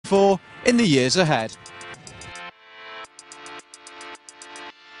for in the years ahead.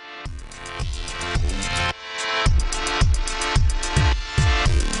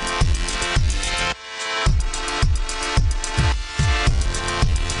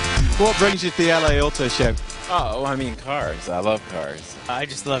 What brings you to the LA Auto Show? Oh, I mean cars. I love cars. I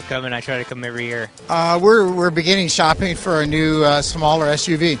just love coming. I try to come every year. We're beginning shopping for a new smaller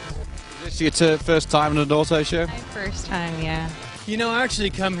SUV. Is this your first time at an auto show? My first time, yeah. You know, I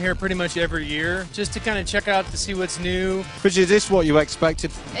actually come here pretty much every year just to kind of check out to see what's new. But is this what you expected?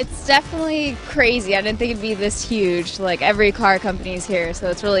 It's definitely crazy. I didn't think it'd be this huge. Like, every car company's here,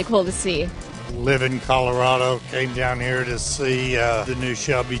 so it's really cool to see. Live in Colorado, came down here to see the new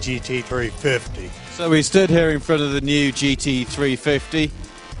Shelby GT350. So we stood here in front of the new GT350.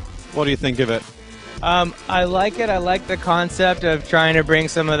 What do you think of it? I like it. I like the concept of trying to bring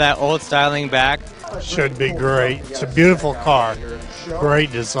some of that old styling back. Should be great. It's a beautiful car.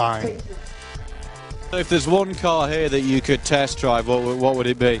 Great design. So if there's one car here that you could test drive, what would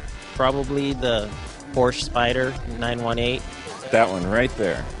it be? Probably the Porsche Spyder 918. That one right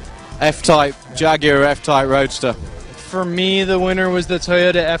there. F-Type, Jaguar F-Type Roadster. For me, the winner was the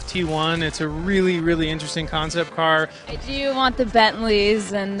Toyota FT1. It's a really, really interesting concept car. I do want the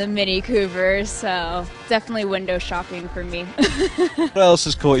Bentleys and the Mini Coopers, so definitely window shopping for me. What else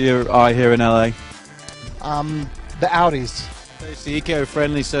has caught your eye here in LA? The Audis. It's the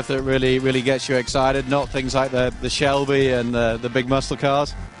eco-friendly stuff that really gets you excited, not things like the Shelby and the big muscle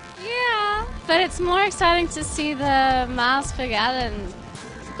cars. Yeah, but it's more exciting to see the miles per gallon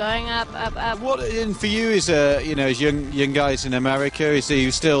going up. What and for you is as young guys in America, is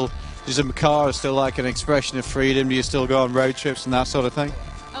a car still like an expression of freedom? Do you still go on road trips and that sort of thing?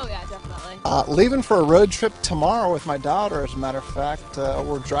 Oh yeah, definitely. Leaving for a road trip tomorrow with my daughter, as a matter of fact.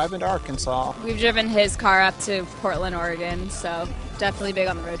 We're driving to Arkansas. We've driven his car up to Portland, Oregon, so definitely big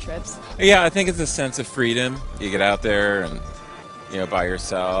on the road trips. Yeah, I think it's a sense of freedom. You get out there and, by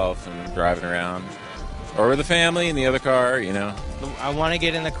yourself and driving around. Or with the family in the other car, I want to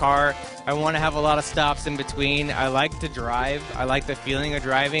get in the car. I want to have a lot of stops in between. I like to drive. I like the feeling of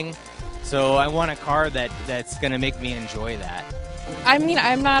driving. So I want a car that's going to make me enjoy that. I mean,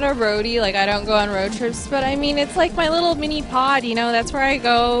 I'm not a roadie, like I don't go on road trips, but I mean, it's like my little mini pod, that's where I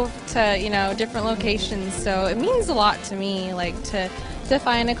go to, different locations. So it means a lot to me, like to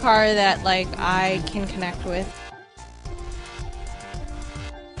find a car that like I can connect with.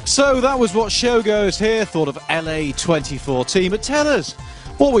 So that was what showgoers here thought of LA 2014. But tell us,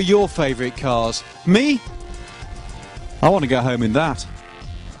 what were your favourite cars? Me? I want to go home in that.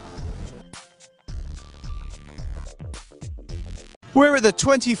 We're at the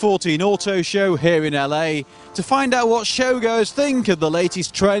 2014 Auto Show here in LA to find out what showgoers think of the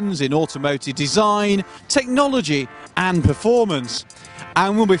latest trends in automotive design, technology and performance.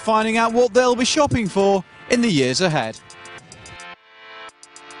 And we'll be finding out what they'll be shopping for in the years ahead.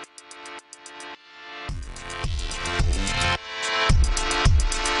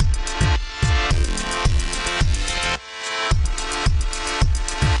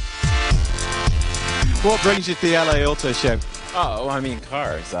 What brings you to the LA Auto Show? Oh, I mean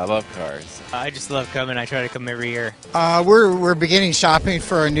cars. I love cars. I just love coming. I try to come every year. We're beginning shopping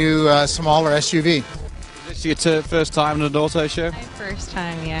for a new smaller SUV. Is this your first time at an auto show? My first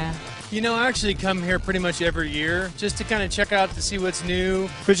time, yeah. You know, I actually come here pretty much every year just to kind of check out to see what's new.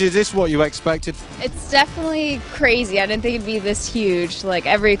 But is this what you expected? It's definitely crazy. I didn't think it'd be this huge. Like,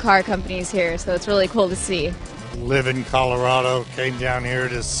 every car company's here, so it's really cool to see. Live in Colorado, came down here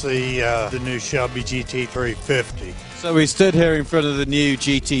to see the new Shelby GT350. So we stood here in front of the new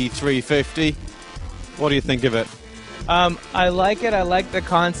GT350. What do you think of it? I like it. I like the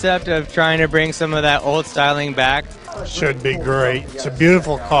concept of trying to bring some of that old styling back. Should be great. It's a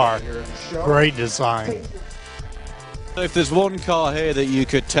beautiful car. Great design. So if there's one car here that you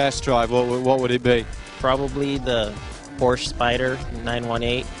could test drive, what would it be? Probably the Porsche Spyder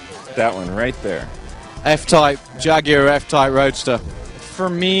 918. That one right there. F-Type, Jaguar F-Type Roadster. For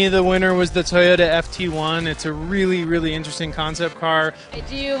me, the winner was the Toyota FT1. It's a really, really interesting concept car. I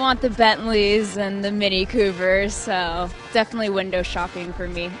do want the Bentleys and the Mini Coopers, so definitely window shopping for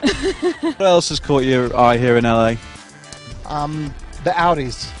me. What else has caught your eye here in LA? The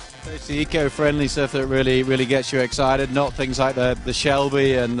Audis. It's the eco-friendly stuff that really gets you excited, not things like the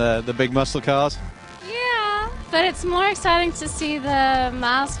Shelby and the big muscle cars. Yeah, but it's more exciting to see the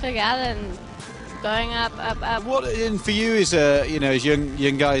miles per gallon going up. What and for you is as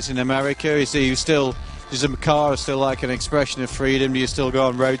young guys in America, is a car still like an expression of freedom? Do you still go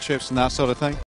on road trips and that sort of thing?